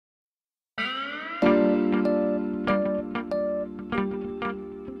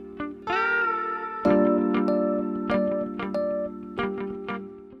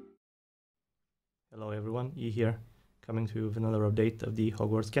here, coming to you with another update of the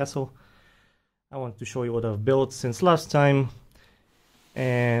Hogwarts Castle. I want to show you what I've built since last time,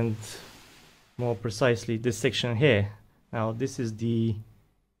 and more precisely this section here. Now this is the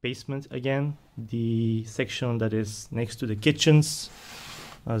basement again, the section that is next to the kitchens.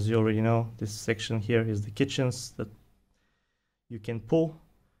 As you already know, this section here is the kitchens that you can pull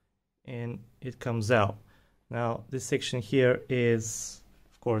and it comes out. Now this section here is,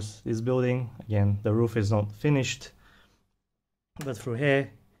 of course, this building. Again, the roof is not finished, but through here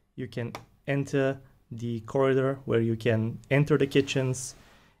you can enter the corridor where you can enter the kitchens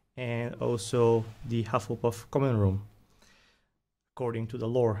and also the Hufflepuff Common Room, according to the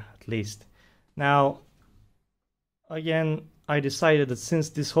lore at least. Now again, I decided that since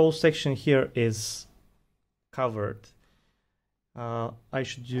this whole section here is covered, I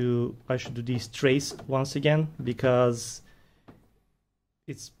should do these trays once again, because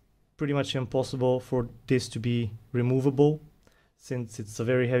it's pretty much impossible for this to be removable, since it's a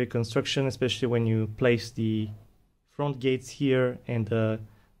very heavy construction, especially when you place the front gates here and the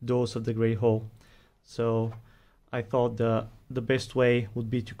doors of the Great Hall. So I thought the best way would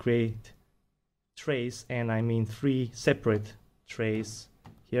be to create trays, and I mean 3 separate trays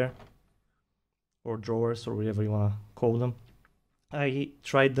here, or drawers, or whatever you want to call them. I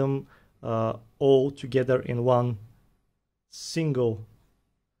tried them all together in one single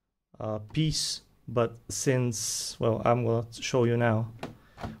piece, but since, well, I'm going to show you now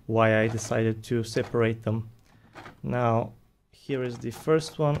why I decided to separate them. Now here is the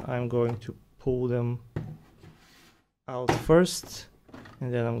first one. I'm going to pull them out first,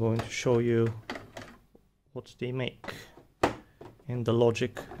 and then I'm going to show you what they make and the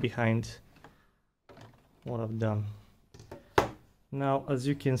logic behind what I've done. Now, as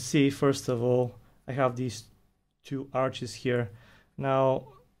you can see, first of all, I have these 2 arches here. Now,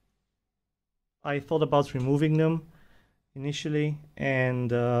 I thought about removing them initially and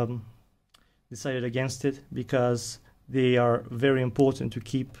decided against it, because they are very important to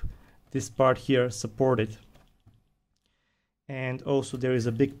keep this part here supported. And also there is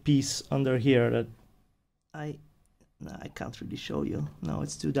a big piece under here that I can't really show you. No,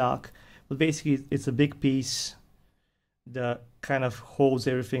 it's too dark. But basically it's a big piece that kind of holds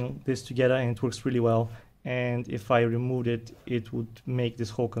everything this together, and it works really well. And if I removed it, it would make this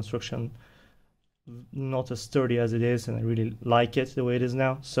whole construction not as sturdy as it is, and I really like it the way it is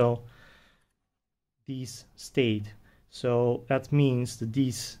now. So these stayed. So that means that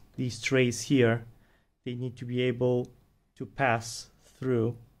these trays here, they need to be able to pass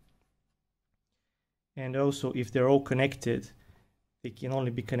through. And also, if they're all connected, they can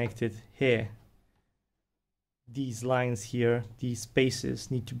only be connected here. These lines here, these spaces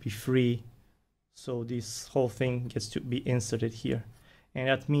need to be free, so this whole thing gets to be inserted here. And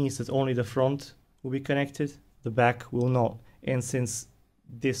that means that only the front will be connected, the back will not. And since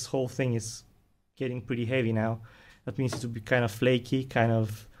this whole thing is getting pretty heavy now, that means it will be kind of flaky, kind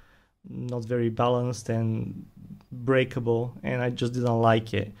of not very balanced and breakable, and I just didn't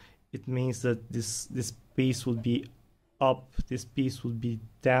like it. It means that this piece would be up, this piece would be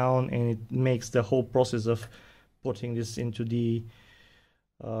down, and it makes the whole process of putting this into the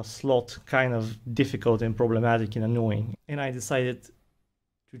slot kind of difficult and problematic and annoying. And I decided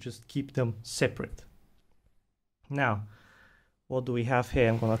to just keep them separate. Now, what do we have here?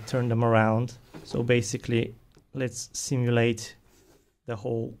 I'm gonna turn them around. So basically, let's simulate the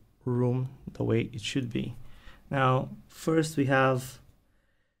whole room the way it should be. Now, first we have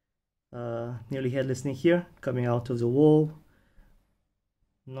nearly headless Nick here coming out of the wall.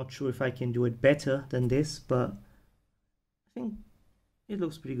 Not sure if I can do it better than this, but I think it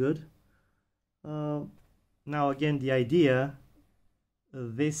looks pretty good. Now again, the idea,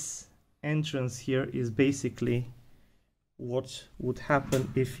 this entrance here is basically what would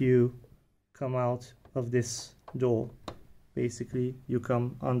happen if you come out of this door. Basically, you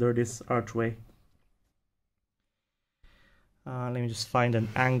come under this archway. Let me just find an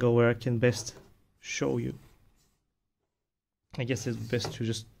angle where I can best show you. I guess it's best to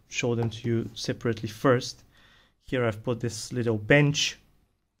just show them to you separately first. Here I've put this little bench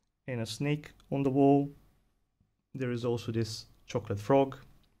and a snake on the wall. There is also this chocolate frog,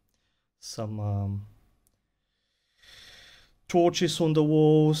 some torches on the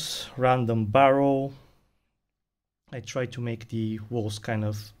walls, random barrel. I try to make the walls kind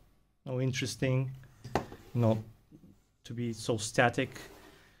of interesting, not to be so static.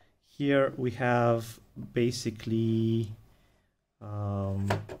 Here we have basically some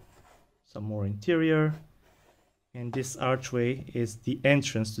more interior, and this archway is the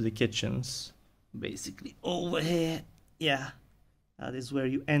entrance to the kitchens. Basically over here, yeah, that is where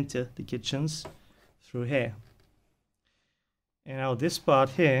you enter the kitchens through here. And now this part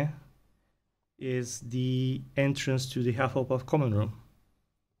here is the entrance to the Hufflepuff Common Room.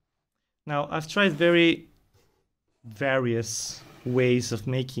 Now I've tried various ways of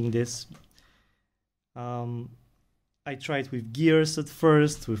making this. I tried with gears at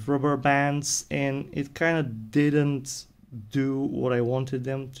first, with rubber bands, and it kind of didn't do what I wanted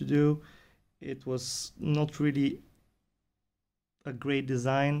them to do. It was not really a great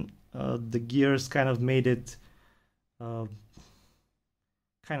design. The gears kind of made it kind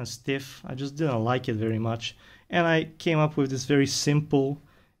of stiff. I just didn't like it very much, and I came up with this very simple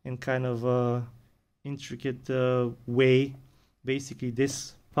and kind of intricate way. Basically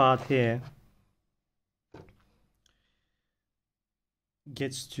this part here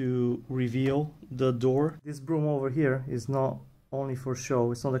gets to reveal the door. This broom over here is not only for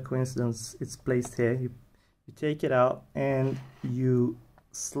show, it's not a coincidence it's placed here. You take it out and you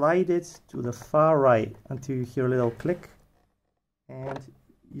slide it to the far right until you hear a little click, and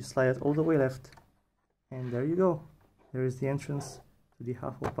you slide it all the way left, and there you go. There is the entrance to the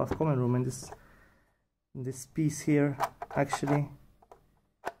Hufflepuff Common Room, and this piece here actually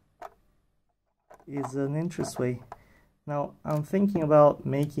is an entranceway. Now I'm thinking about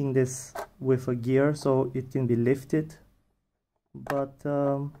making this with a gear so it can be lifted, but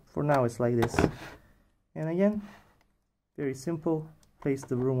for now it's like this. And again, very simple. Place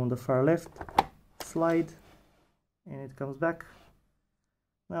the broom on the far left, slide, and it comes back.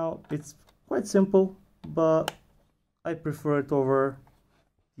 Now it's quite simple, but I prefer it over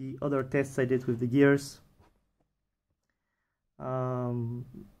the other tests I did with the gears and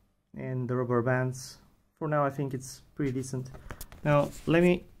the rubber bands. For now I think it's pretty decent. Now let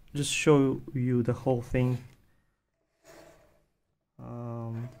me just show you the whole thing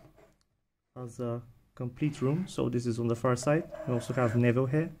as a complete room. So this is on the far side. We also have Neville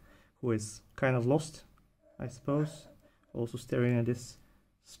here, who is kind of lost, I suppose, also staring at this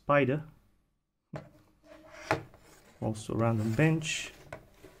spider. Also random bench.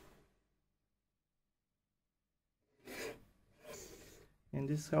 And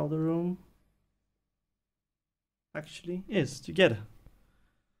this is how the room actually is together.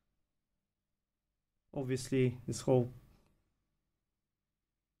 Obviously this whole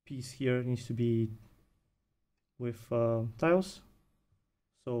piece here needs to be with tiles,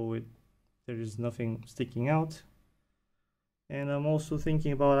 so there is nothing sticking out. And I'm also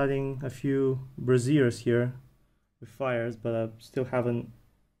thinking about adding a few braziers here with fires, but I still haven't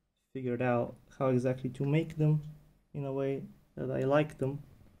figured out how exactly to make them in a way that I like them.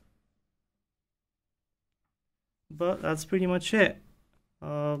 But that's pretty much it.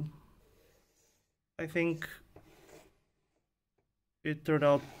 I think it turned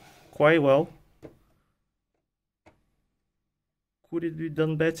out quite well. Could it be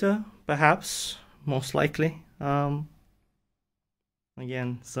done better? Perhaps, most likely.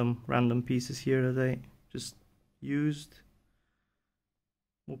 Again, some random pieces here that I just used.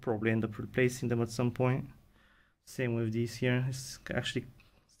 We'll probably end up replacing them at some point. Same with these here. This actually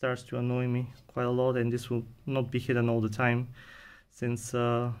starts to annoy me quite a lot, and this will not be hidden all the time, since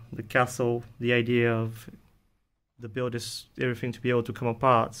the castle, the idea of the build is everything to be able to come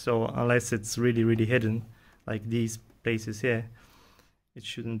apart. So unless it's really hidden, like these places here, it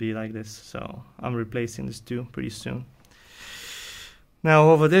shouldn't be like this. So I'm replacing this too pretty soon. Now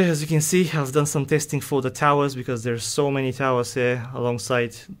over there, as you can see, I've done some testing for the towers, because there's so many towers here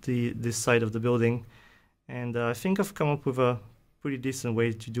alongside this side of the building, and I think I've come up with a pretty decent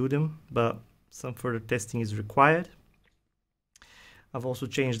way to do them, but some further testing is required. I've also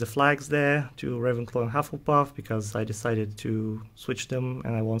changed the flags there to Ravenclaw and Hufflepuff, because I decided to switch them,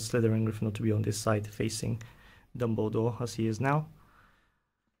 and I want Slytherin and Gryffindor to be on this side facing Dumbledore as he is now.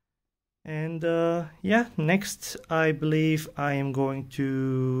 And yeah, next I believe I am going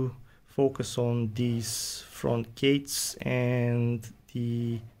to focus on these front gates and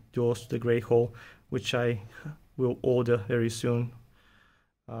the doors to the Great Hall, which I will order very soon.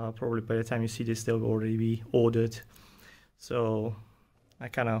 Probably by the time you see this, they'll already be ordered. So I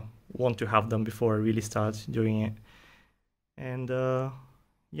kind of want to have them before I really start doing it. And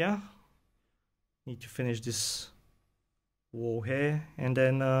yeah, need to finish this wall here, and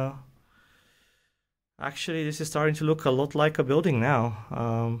then actually this is starting to look a lot like a building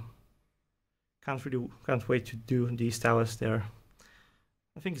now. Can't wait to do these towers there.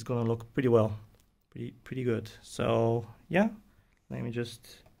 I think it's gonna look pretty well, pretty good. So yeah, let me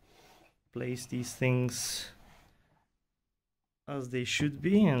just place these things as they should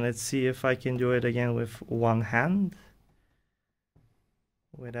be, and let's see if I can do it again with one hand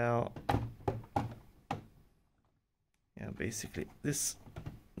without, yeah, basically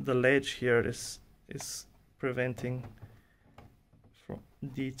the ledge here is is preventing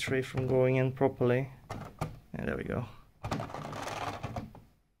the tray from going in properly. And there we go.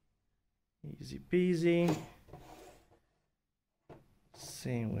 Easy peasy.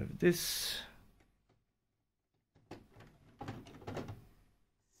 Same with this.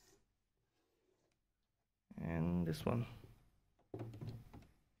 And this one.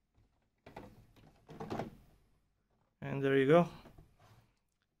 And there you go.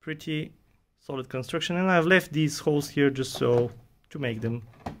 Pretty solid construction. And I've left these holes here just so to make them,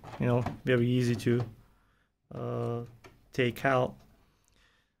 you know, very easy to take out.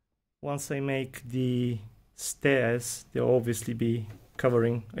 Once I make the stairs, they'll obviously be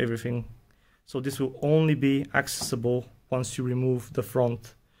covering everything. So this will only be accessible once you remove the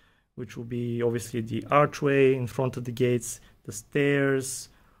front, which will be obviously the archway in front of the gates, the stairs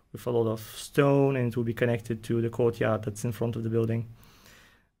with a lot of stone, and it will be connected to the courtyard that's in front of the building.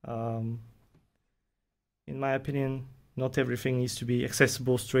 In my opinion, not everything needs to be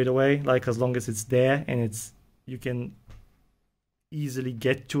accessible straight away. Like, as long as it's there and you can easily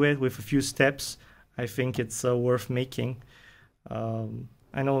get to it with a few steps, I think it's worth making.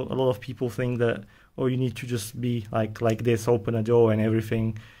 I know a lot of people think that, oh, you need to just be like this, open a door and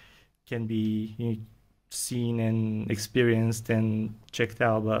everything can be seen and experienced and checked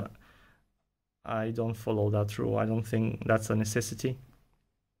out, but I don't follow that rule. I don't think that's a necessity.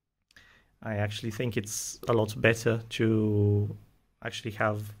 I actually think it's a lot better to actually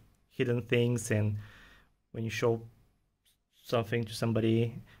have hidden things, and when you show something to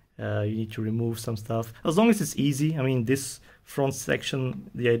somebody, you need to remove some stuff. As long as it's easy. I mean, this front section,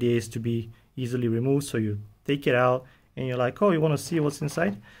 the idea is to be easily removed, so you take it out and you're like, oh, you want to see what's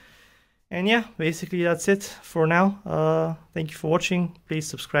inside? And yeah, basically that's it for now. Thank you for watching. Please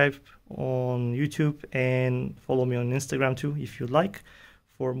subscribe on YouTube and follow me on Instagram too if you'd like,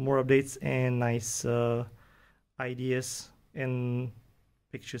 for more updates and nice ideas and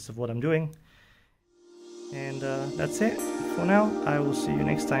pictures of what I'm doing. And that's it for now. I will see you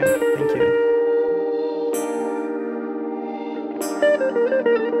next time. Thank you.